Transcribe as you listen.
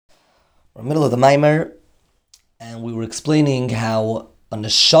We're in the middle of the Maimer, and we were explaining how a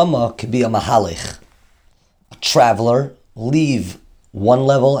neshama could be a mahalich, a traveler, leave one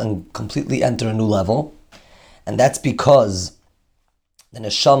level and completely enter a new level. And that's because the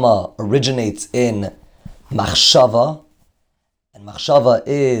neshama originates in machshava, and machshava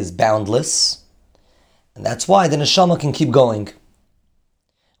is boundless, and that's why the neshama can keep going.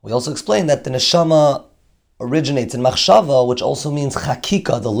 We also explained that the neshama originates in machshava, which also means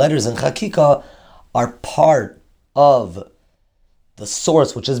chakika. The letters in chakika are part of the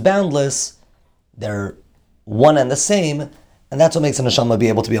source, which is boundless. They're one and the same, and that's what makes a neshama be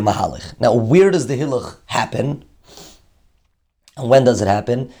able to be a mahalich. Now, where does the hiluch happen? And when does it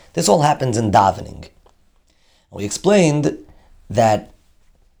happen? This all happens in davening. We explained that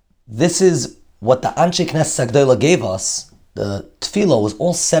this is what the Anshe Knesset Agdola gave us. The tefillah was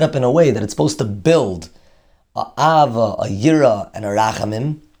all set up in a way that it's supposed to build a ava, a yirah, and a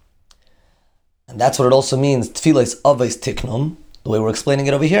rachamim. And that's what it also means, tefillah is avos tiknum. The way we're explaining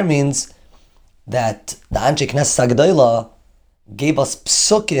it over here means that the Anshe Knesset Agdola gave us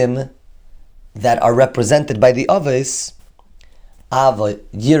psukim that are represented by the avos, ava,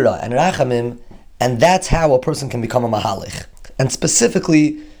 yirah, and rachamim, and that's how a person can become a mahalich. And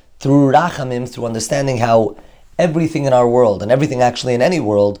specifically through rachamim, through understanding how everything in our world, and everything actually in any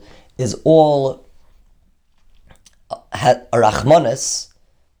world, is all a rachmanis,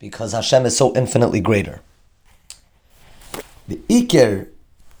 because Hashem is so infinitely greater. Vaikar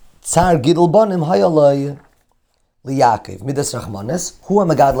tsar גידול בנים הלואי ליעקב midas rachmanis hu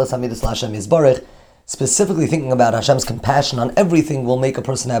המגדל hamidas l'Hashem yisbarach. Specifically thinking about Hashem's compassion on everything will make a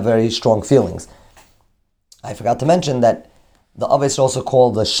person have very strong feelings. I forgot to mention that the avos are also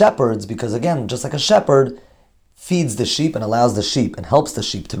called the shepherds because, again, just like a shepherd feeds the sheep and allows the sheep and helps the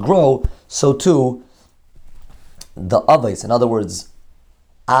sheep to grow, so too the avos, in other words,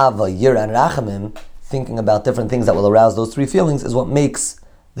 ava, yirah, and rachamim, thinking about different things that will arouse those three feelings, is what makes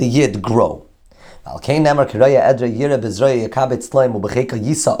the yid grow. Nאמר כרועה, עדרו, ירעה, בזרועו, יקבץ, טלאים, ובחיקו,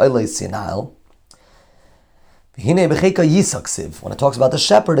 ינהל. והנה בחיקו כתיב. When it talks about the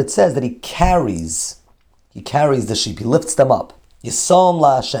shepherd, it says that he carries the sheep, he lifts them up. Yeshaom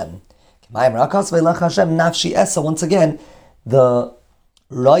Hashem. Kemaamar nafshי. Once again, the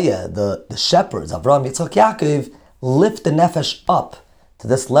Raya, the shepherds, Avraham, Yitzchak, Yaakov, lift the nefesh up to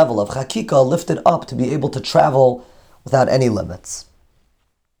this level of chakika, lifted up to be able to travel without any limits.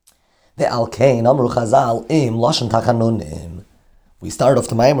 Amru לשון תחנונים. We started off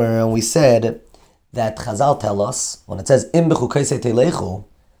the Naaamar and we said that Chazal tell us, when it says Bechukosai Teilechu,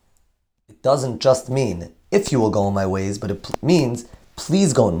 it doesn't just mean if you will go in my ways, but it means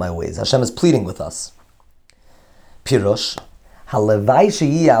please go in my ways. Hashem is pleading with us. Pirush, הלוואי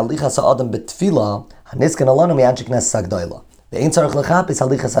שיהיה הליך האדם בתפילה, הנסכן עלינו מאנשי כנסת הגדולה. ואין צריך לחפש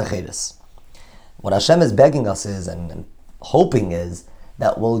הליך אחרת. What Hashem is begging us is, and hoping is,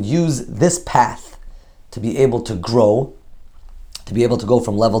 that we'll use this path to be able to grow, to be able to go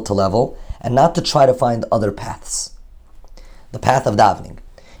from level to level, and not to try to find other paths. The path of davening.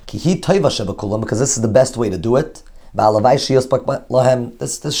 Because this is the best way to do it. This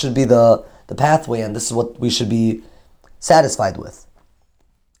should be the pathway, and this is what we should be satisfied with.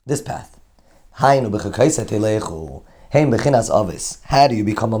 This path. How do you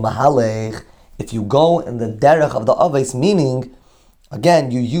become a mahalech? If you go in the derech of the avos, meaning,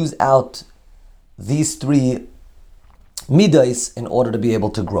 again, you use out these three midas in order to be able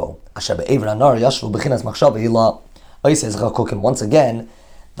to grow. Once again,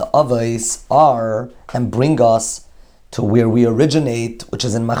 the avos are and bring us to where we originate, which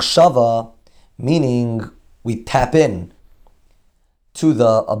is in machshava, meaning we tap in to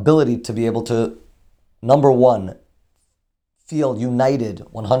the ability to be able to, number one, feel united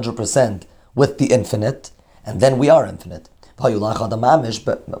 100% with the infinite, and then we are infinite. We become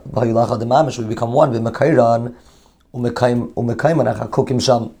one. And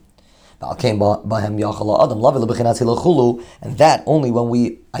that only when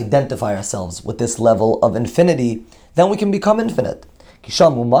we identify ourselves with this level of infinity, then we can become infinite. Because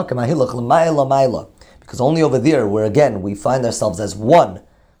only over there, where again we find ourselves as one,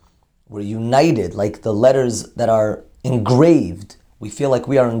 we're united, like the letters that are engraved. We feel like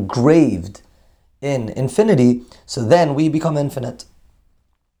we are engraved in infinity, so then we become infinite.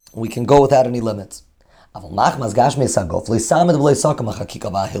 We can go without any limits. The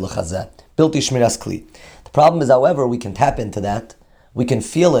problem is, however, we can tap into that, we can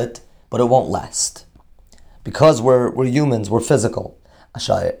feel it, but it won't last. Because we're humans, we're physical.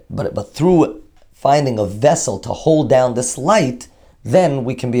 But through finding a vessel to hold down this light, then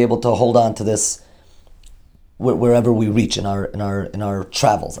we can be able to hold on to this wherever we reach in our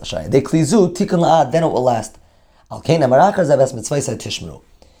travels. Then it will last.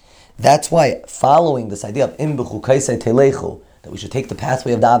 That's why, following this idea of Bechukosai that we should take the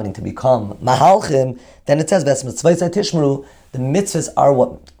pathway of davening to become mahalchim, then it says the mitzvahs are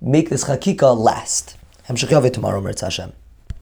what make this chakika last. Tomorrow, Mirz Hashem.